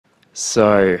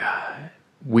So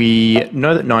we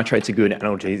know that nitrates are good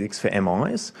analgesics for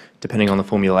MIs. Depending on the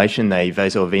formulation, they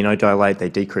vasovenodilate, they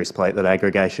decrease platelet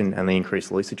aggregation, and they increase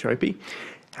leucotropy.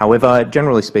 However,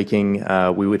 generally speaking,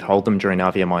 we withhold them during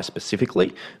RVMI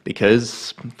specifically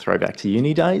because, throwback to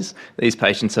uni days, these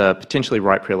patients are potentially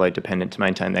right preload dependent to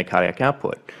maintain their cardiac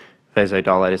output.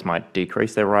 Vasodilators might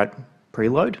decrease their right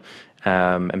preload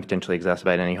and potentially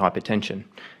exacerbate any hypertension.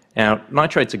 Now,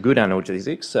 nitrates are good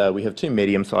analgesics. We have two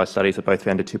medium-sized studies that both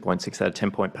found a 2.6 out of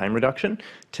 10-point pain reduction,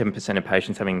 10% of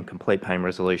patients having complete pain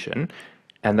resolution,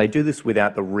 and they do this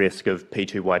without the risk of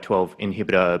P2Y12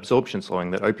 inhibitor absorption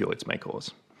slowing that opioids may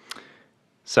cause.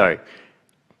 So,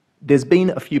 there's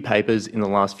been a few papers in the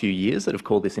last few years that have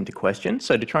called this into question.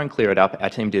 So to try and clear it up, our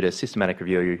team did a systematic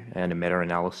review and a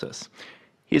meta-analysis.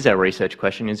 Here's our research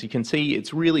question. As you can see,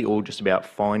 it's really all just about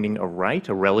finding a rate,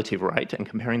 a relative rate, and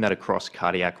comparing that across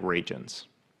cardiac regions.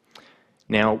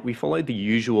 Now, we followed the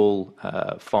usual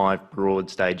 5 broad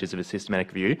stages of a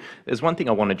systematic review. There's one thing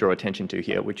I want to draw attention to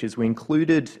here, which is we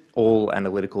included all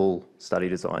analytical study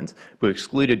designs, but we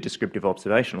excluded descriptive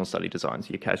observational study designs,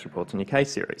 your case reports and your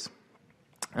case series.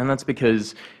 And that's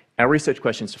because our research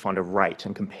question is to find a rate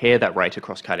and compare that rate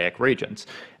across cardiac regions.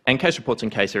 And case reports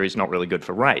and case series are not really good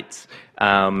for rates.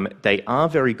 They are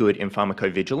very good in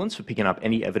pharmacovigilance for picking up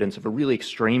any evidence of a really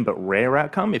extreme but rare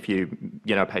outcome if a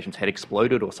patient's head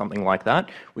exploded or something like that,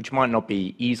 which might not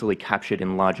be easily captured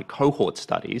in larger cohort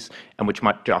studies and which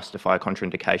might justify a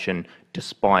contraindication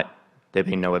despite there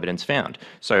being no evidence found.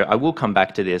 So I will come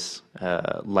back to this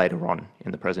later on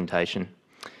in the presentation.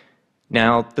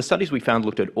 Now, the studies we found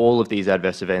looked at all of these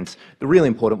adverse events. The really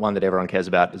important one that everyone cares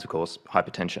about is, of course,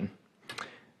 hypertension.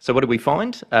 So what did we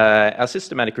find? Our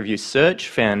systematic review search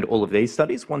found all of these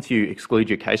studies. Once you exclude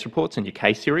your case reports and your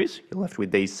case series, you're left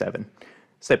with these 7.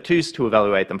 Step 2 is to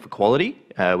evaluate them for quality,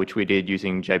 which we did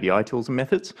using JBI tools and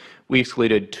methods. We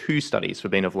excluded 2 studies for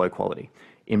being of low quality.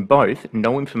 In both,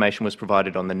 no information was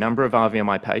provided on the number of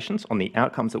RVMI patients, on the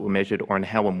outcomes that were measured, or on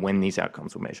how and when these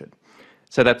outcomes were measured.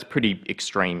 So that's pretty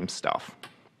extreme stuff.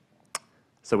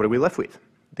 So what are we left with?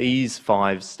 These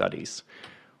 5 studies.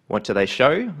 What do they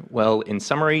show? Well, in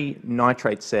summary,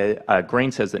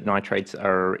 green says that nitrates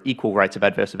are equal rates of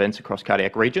adverse events across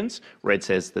cardiac regions. Red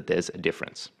says that there's a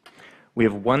difference. We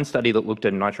have one study that looked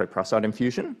at nitroprusside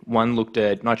infusion. One looked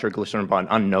at nitroglycerin by an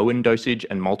unknown dosage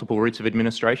and multiple routes of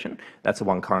administration. That's the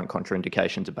one current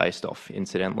contraindications are based off,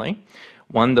 incidentally.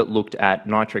 One that looked at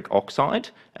nitric oxide,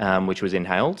 which was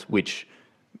inhaled, which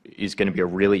is going to be a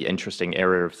really interesting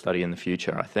area of study in the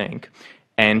future, I think.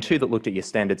 And 2 that looked at your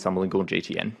standard sublingual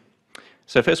GTN.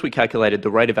 So first we calculated the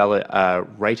rate of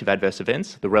adverse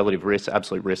events, the relative risk,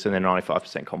 absolute risk, and then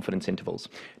 95% confidence intervals.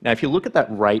 Now, if you look at that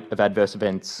rate of adverse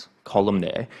events column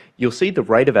there, you'll see the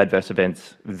rate of adverse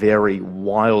events vary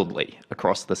wildly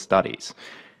across the studies.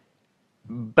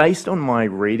 Based on my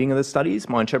reading of the studies,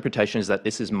 my interpretation is that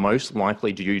this is most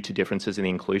likely due to differences in the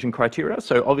inclusion criteria.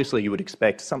 So obviously you would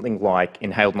expect something like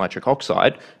inhaled nitric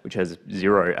oxide, which has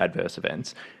 0 adverse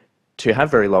events, to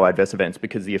have very low adverse events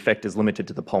because the effect is limited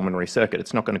to the pulmonary circuit.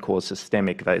 It's not going to cause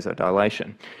systemic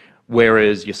vasodilation.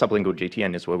 Whereas your sublingual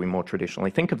GTN is where we more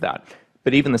traditionally think of that.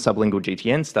 But even the sublingual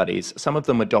GTN studies, some of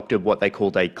them adopted what they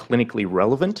called a clinically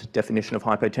relevant definition of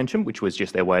hypotension, which was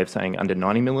just their way of saying under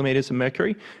 90 millimeters of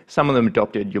mercury. Some of them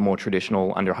adopted your more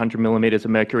traditional under 100 millimeters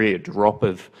of mercury, a drop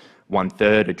of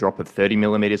 1/3, a drop of 30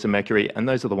 millimeters of mercury, and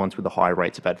those are the ones with the high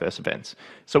rates of adverse events.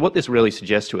 So what this really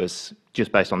suggests to us,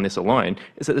 just based on this alone,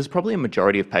 is that there's probably a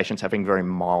majority of patients having very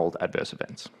mild adverse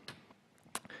events.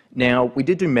 Now, we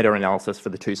did do meta-analysis for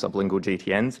the 2 sublingual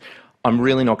GTNs. I'm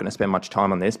really not going to spend much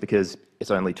time on this because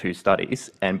it's only 2 studies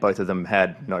and both of them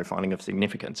had no finding of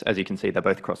significance. As you can see, they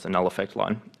both cross the null effect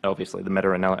line. Obviously, the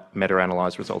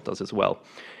meta-analyzed result does as well.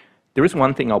 There is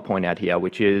one thing I'll point out here,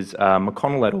 which is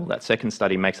McConnell et al., that second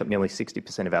study makes up nearly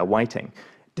 60% of our weighting,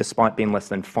 despite being less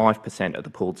than 5% of the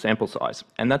pooled sample size.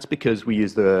 And that's because we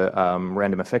use the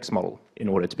random effects model in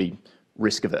order to be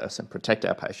risk averse and protect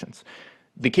our patients.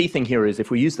 The key thing here is if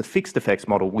we use the fixed effects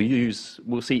model,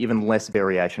 we'll see even less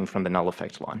variation from the null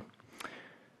effect line.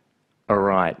 All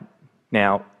right.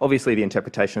 Now, obviously the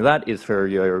interpretation of that is for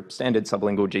your standard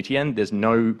sublingual GTN. There's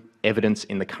no evidence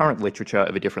in the current literature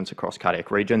of a difference across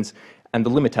cardiac regions, and the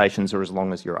limitations are as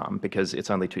long as your arm because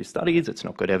it's only 2 studies, it's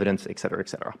not good evidence, etc.,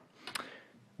 etc.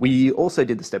 We also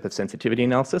did the step of sensitivity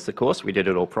analysis, of course. We did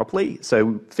it all properly.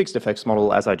 So fixed effects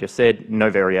model, as I just said, no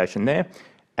variation there.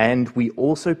 And we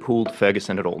also pooled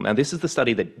Ferguson et al. Now, this is the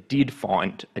study that did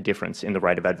find a difference in the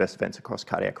rate of adverse events across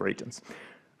cardiac regions.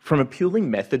 From a pooling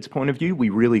methods point of view, we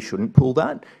really shouldn't pool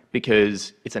that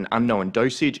because it's an unknown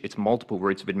dosage, it's multiple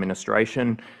routes of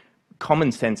administration.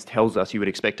 common sense tells us you would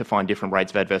expect to find different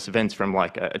rates of adverse events from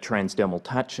like a transdermal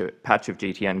patch of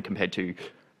GTN compared to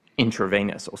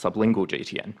intravenous or sublingual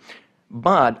GTN.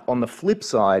 But on the flip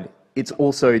side, it's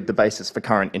also the basis for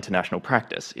current international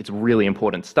practice. It's a really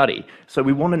important study. So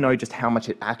we want to know just how much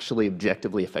it actually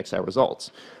objectively affects our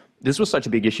results. This was such a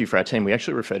big issue for our team, we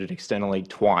actually referred it externally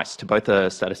twice to both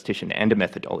a statistician and a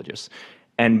methodologist.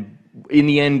 And in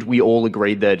the end, we all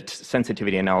agreed that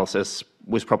sensitivity analysis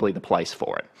was probably the place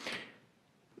for it.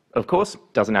 Of course,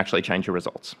 doesn't actually change your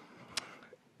results.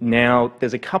 Now,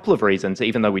 there's a couple of reasons,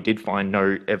 even though we did find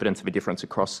no evidence of a difference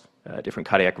across different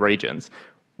cardiac regions,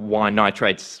 why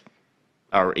nitrates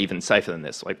are even safer than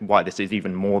this, like why this is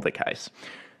even more the case.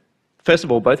 First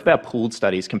of all, both of our pooled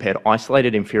studies compared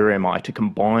isolated inferior MI to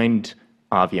combined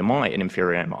RVMI and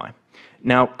inferior MI.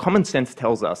 Now, common sense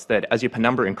tells us that as your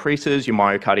penumbra increases, your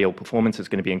myocardial performance is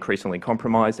going to be increasingly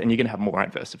compromised and you're going to have more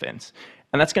adverse events.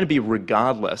 And that's going to be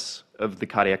regardless of the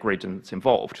cardiac region that's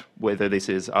involved, whether this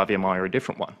is RVMI or a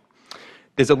different one.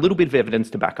 There's a little bit of evidence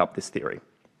to back up this theory,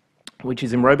 which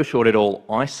is in Robichaud et al.,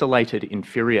 isolated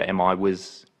inferior MI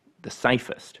was the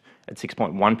safest at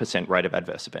 6.1% rate of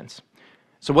adverse events.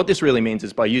 So what this really means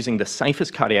is by using the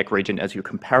safest cardiac region as your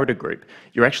comparator group,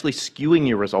 you're actually skewing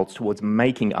your results towards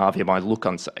making RVMI look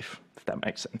unsafe, if that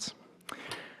makes sense.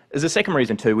 There's a second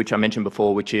reason too, which I mentioned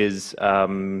before, which is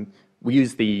we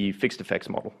use the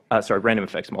random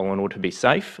effects model in order to be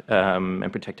safe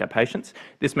and protect our patients.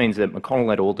 This means that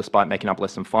McConnell et al., despite making up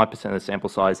less than 5% of the sample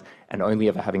size and only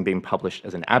ever having been published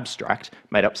as an abstract,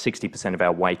 made up 60% of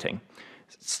our weighting.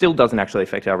 Still doesn't actually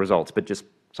affect our results, but just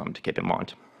something to keep in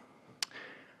mind.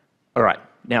 All right,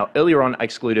 now earlier on I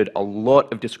excluded a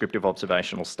lot of descriptive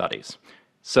observational studies.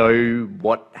 So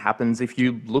what happens if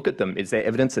you look at them? Is there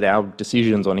evidence that our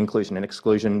decisions on inclusion and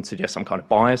exclusion suggest some kind of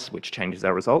bias which changes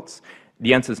our results?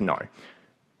 The answer is no.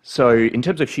 So in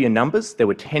terms of sheer numbers, there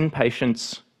were 10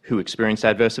 patients who experienced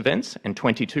adverse events and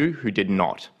 22 who did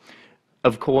not.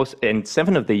 Of course, and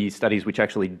 7 of these studies which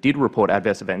actually did report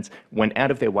adverse events went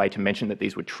out of their way to mention that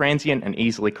these were transient and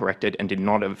easily corrected and did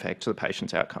not affect the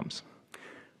patient's outcomes.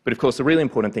 But of course, the really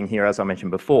important thing here, as I mentioned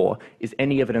before, is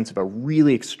any evidence of a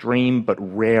really extreme but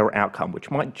rare outcome, which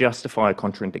might justify a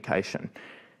contraindication.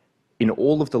 In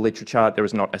all of the literature, there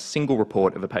is not a single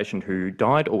report of a patient who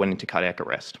died or went into cardiac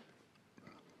arrest.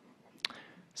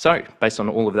 So, based on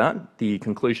all of that, the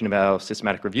conclusion of our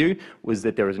systematic review was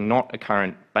that there is not a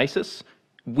current basis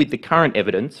with the current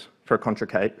evidence for a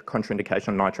contraindication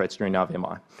on nitrates during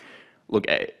RVMI. Look,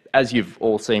 as you've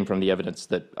all seen from the evidence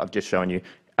that I've just shown you,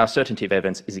 our certainty of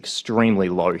evidence is extremely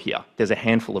low here. There's a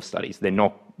handful of studies. They're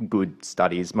not good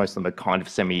studies. Most of them are kind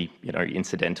of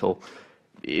incidental.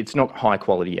 It's not high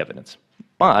quality evidence.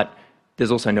 But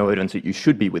there's also no evidence that you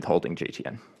should be withholding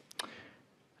GTN.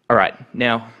 All right,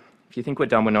 now, if you think we're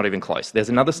done, we're not even close. There's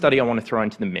another study I want to throw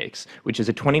into the mix, which is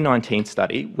a 2019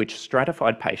 study which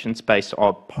stratified patients based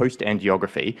on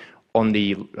post-angiography on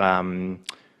the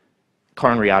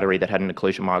coronary artery that had an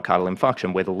occlusion myocardial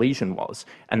infarction where the lesion was,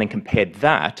 and then compared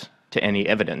that to any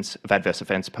evidence of adverse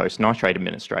events post-nitrate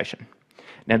administration.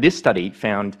 Now, this study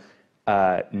found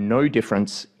no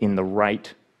difference in the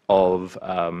rate of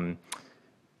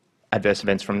adverse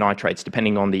events from nitrates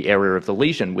depending on the area of the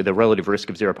lesion with a relative risk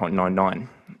of 0.99.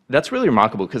 That's really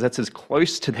remarkable because that's as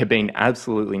close to there being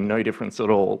absolutely no difference at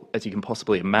all as you can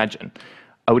possibly imagine.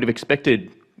 I would have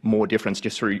expected more difference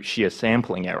just through sheer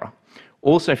sampling error.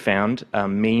 Also found a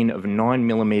mean of 9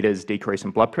 millimeters decrease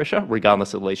in blood pressure,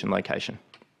 regardless of lesion location.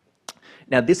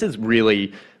 Now, this is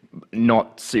really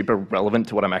not super relevant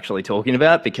to what I'm actually talking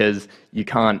about because you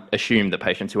can't assume that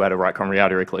patients who had a right coronary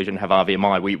artery occlusion have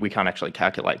RVMI. We can't actually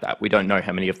calculate that. We don't know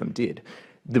how many of them did.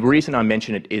 The reason I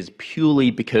mention it is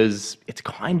purely because it's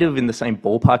kind of in the same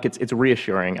ballpark. It's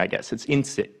reassuring, I guess. It's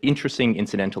interesting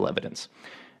incidental evidence.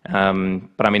 But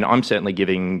I mean, I'm certainly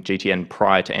giving GTN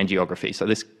prior to angiography, so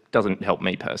this doesn't help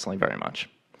me personally very much.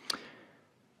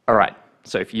 All right,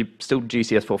 so if you're still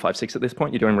GCS 456 at this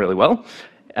point, you're doing really well.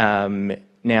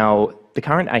 Now, the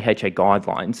current AHA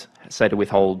guidelines say to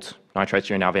withhold nitrates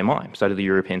during RVMI, so do the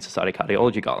European Society of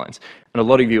Cardiology guidelines. And a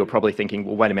lot of you are probably thinking,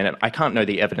 well, wait a minute, I can't know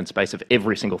the evidence base of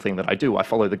every single thing that I do. I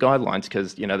follow the guidelines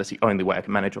because, that's the only way I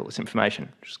can manage all this information,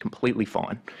 which is completely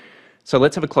fine. So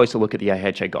let's have a closer look at the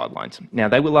AHA guidelines. Now,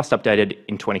 they were last updated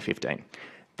in 2015.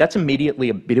 That's immediately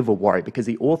a bit of a worry because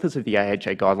the authors of the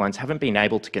AHA guidelines haven't been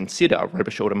able to consider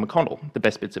Robichaud and McConnell, the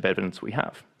best bits of evidence we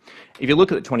have. If you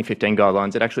look at the 2015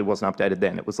 guidelines, it actually wasn't updated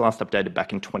then. It was last updated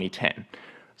back in 2010.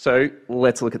 So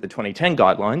let's look at the 2010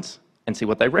 guidelines and see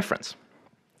what they reference.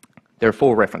 There are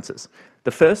 4 references.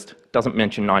 The first doesn't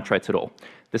mention nitrates at all.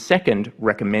 The second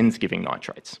recommends giving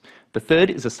nitrates. The third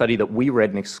is a study that we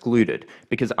read and excluded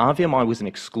because RVMI was an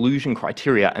exclusion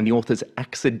criteria and the authors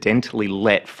accidentally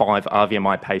let 5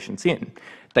 RVMI patients in.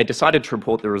 They decided to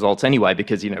report the results anyway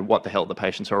because, what the hell, the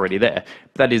patients are already there.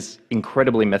 But that is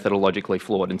incredibly methodologically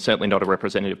flawed and certainly not a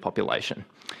representative population.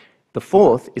 The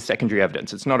fourth is secondary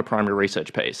evidence. It's not a primary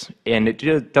research piece. And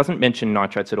it doesn't mention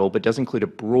nitrates at all, but does include a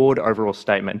broad overall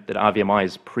statement that RVMI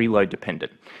is preload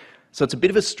dependent. So it's a bit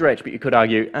of a stretch, but you could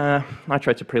argue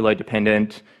nitrates are preload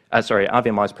dependent.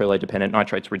 RVMI is preload dependent,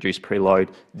 nitrates reduce preload,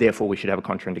 therefore we should have a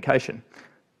contraindication.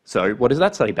 So what is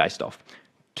that study based off?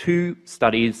 2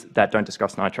 studies that don't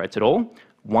discuss nitrates at all.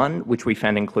 One, which we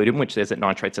found included, which says that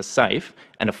nitrates are safe,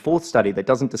 and a 4th study that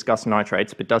doesn't discuss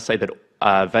nitrates, but does say that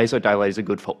vasodilators are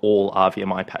good for all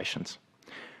RVMI patients.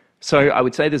 So I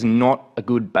would say there's not a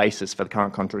good basis for the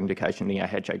current contraindication in the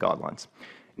AHA guidelines.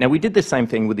 Now, we did the same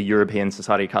thing with the European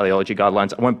Society of Cardiology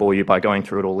guidelines. I won't bore you by going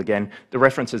through it all again. The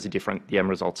references are different, the end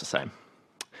results are the same.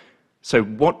 So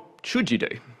what should you do?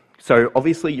 So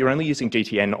obviously, you're only using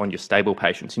GTN on your stable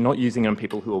patients. You're not using it on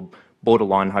people who are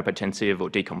borderline hypertensive or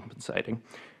decompensating.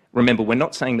 Remember, we're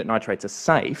not saying that nitrates are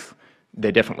safe.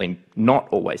 They're definitely not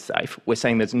always safe. We're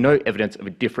saying there's no evidence of a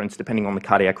difference depending on the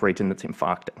cardiac region that's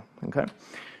infarcting. Okay?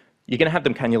 You're going to have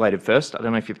them cannulated first. I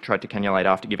don't know if you've tried to cannulate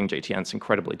after giving GTN. It's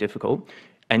incredibly difficult.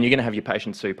 And you're going to have your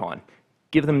patient supine.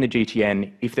 Give them the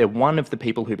GTN. If they're one of the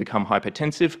people who become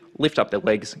hypertensive, lift up their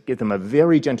legs, give them a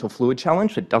very gentle fluid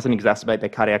challenge that doesn't exacerbate their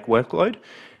cardiac workload.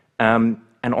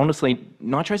 And honestly,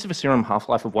 nitrates have a serum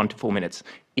half-life of 1 to 4 minutes.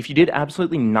 If you did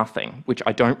absolutely nothing, which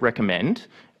I don't recommend,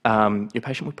 your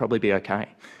patient would probably be okay.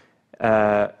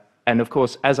 And of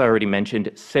course, as I already mentioned,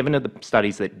 7 of the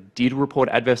studies that did report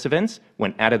adverse events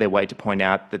went out of their way to point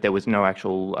out that there was no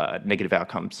actual negative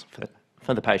outcomes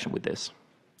for the patient with this.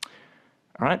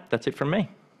 All right, that's it from me.